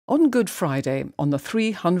On Good Friday, on the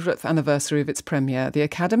 300th anniversary of its premiere, the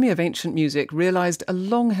Academy of Ancient Music realised a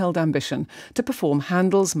long-held ambition to perform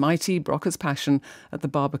Handel's mighty Brockes-Passion at the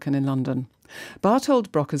Barbican in London.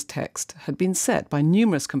 Barthold Brockes' text had been set by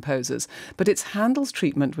numerous composers, but it's Handel's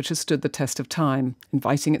treatment which has stood the test of time,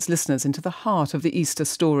 inviting its listeners into the heart of the Easter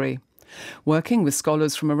story. Working with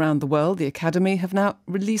scholars from around the world, the Academy have now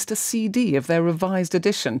released a CD of their revised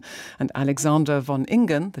edition, and Alexander von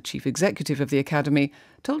Ingen, the chief executive of the Academy,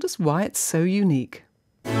 told us why it's so unique.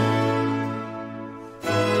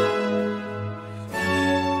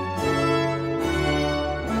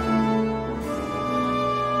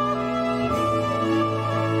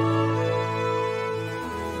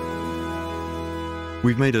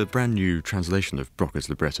 We've made a brand new translation of Brockes'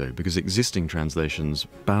 libretto because existing translations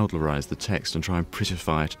bowdlerise the text and try and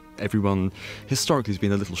prettify it. Everyone historically has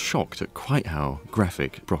been a little shocked at quite how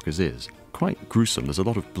graphic Brockes is. Quite gruesome, there's a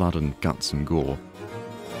lot of blood and guts and gore.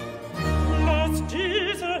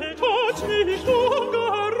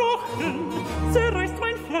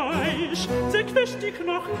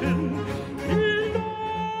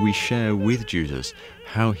 We share with Judas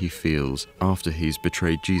how he feels after he's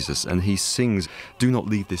betrayed Jesus, and he sings, "Do not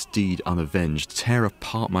leave this deed unavenged. Tear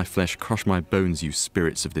apart my flesh, crush my bones, you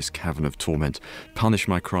spirits of this cavern of torment. Punish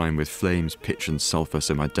my crime with flames, pitch and sulphur,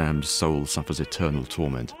 so my damned soul suffers eternal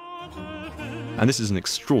torment." And this is an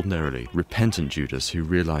extraordinarily repentant Judas who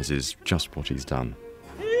realises just what he's done.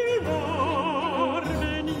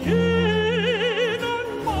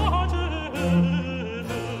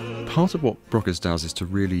 Part of what Brockes does is to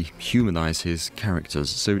really humanise his characters.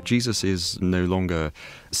 So Jesus is no longer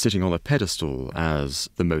sitting on a pedestal as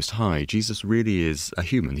the Most High. Jesus really is a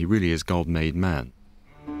human. He really is God-made man.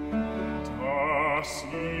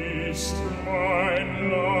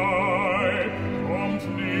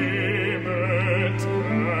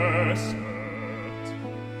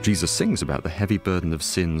 Jesus sings about the heavy burden of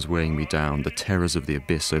sins weighing me down, the terrors of the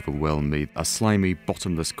abyss overwhelm me, a slimy,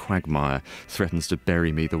 bottomless quagmire threatens to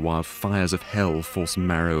bury me, the wild fires of hell force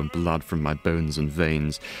marrow and blood from my bones and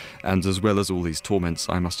veins, and as well as all these torments,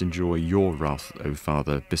 I must enjoy your wrath, O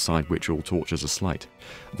Father, beside which all tortures are slight.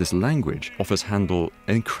 This language offers Handel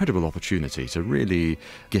an incredible opportunity to really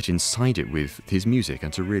get inside it with his music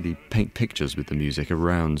and to really paint pictures with the music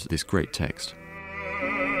around this great text.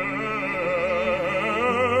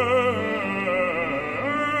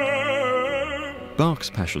 Bach's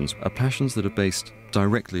passions are passions that are based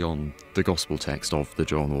directly on the gospel text of the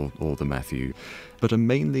John or the Matthew, but are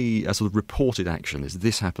mainly a sort of reported action. Is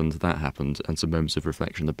this happened, that happened, and some moments of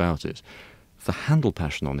reflection about it. The Handel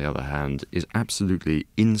Passion, on the other hand, is absolutely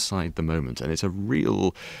inside the moment, and it's a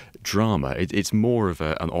real drama. It's more of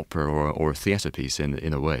an opera or a theatre piece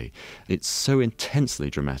in a way. It's so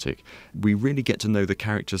intensely dramatic. We really get to know the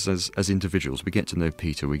characters as individuals. We get to know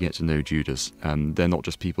Peter, we get to know Judas, and they're not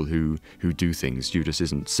just people who do things. Judas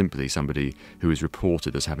isn't simply somebody who is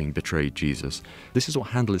reported as having betrayed Jesus. This is what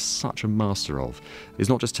Handel is such a master of. It's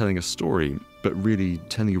not just telling a story, but really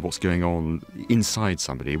telling you what's going on inside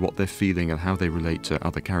somebody, what they're feeling and how they relate to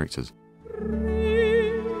other characters.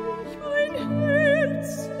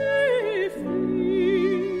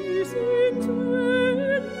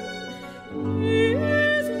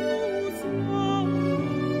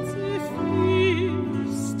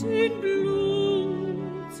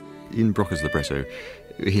 In Brockes' libretto,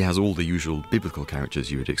 he has all the usual biblical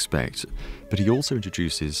characters you would expect, but he also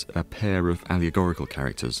introduces a pair of allegorical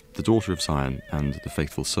characters, the daughter of Zion and the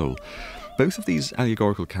faithful soul. Both of these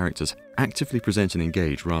allegorical characters actively present and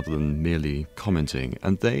engage rather than merely commenting,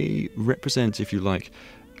 and they represent, if you like,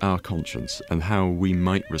 our conscience and how we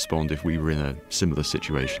might respond if we were in a similar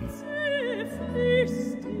situation.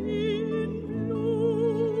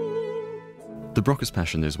 The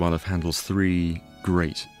Brockes-Passion is one of Handel's three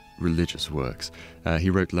great religious works.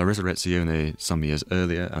 He wrote La Resurrezione some years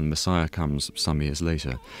earlier, and Messiah comes some years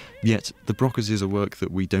later. Yet the Brockes is a work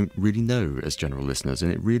that we don't really know as general listeners,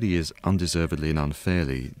 and it really is undeservedly and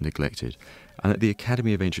unfairly neglected. And at the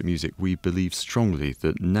Academy of Ancient Music, we believe strongly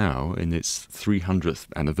that now, in its 300th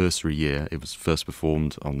anniversary year, it was first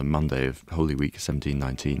performed on the Monday of Holy Week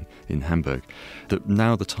 1719 in Hamburg, that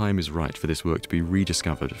now the time is right for this work to be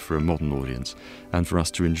rediscovered for a modern audience, and for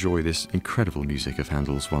us to enjoy this incredible music of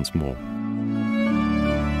Handel's once more.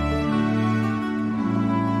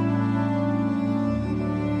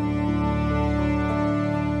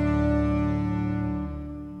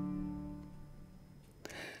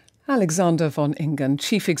 Alexander von Ingen,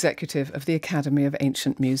 Chief Executive of the Academy of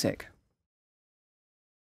Ancient Music.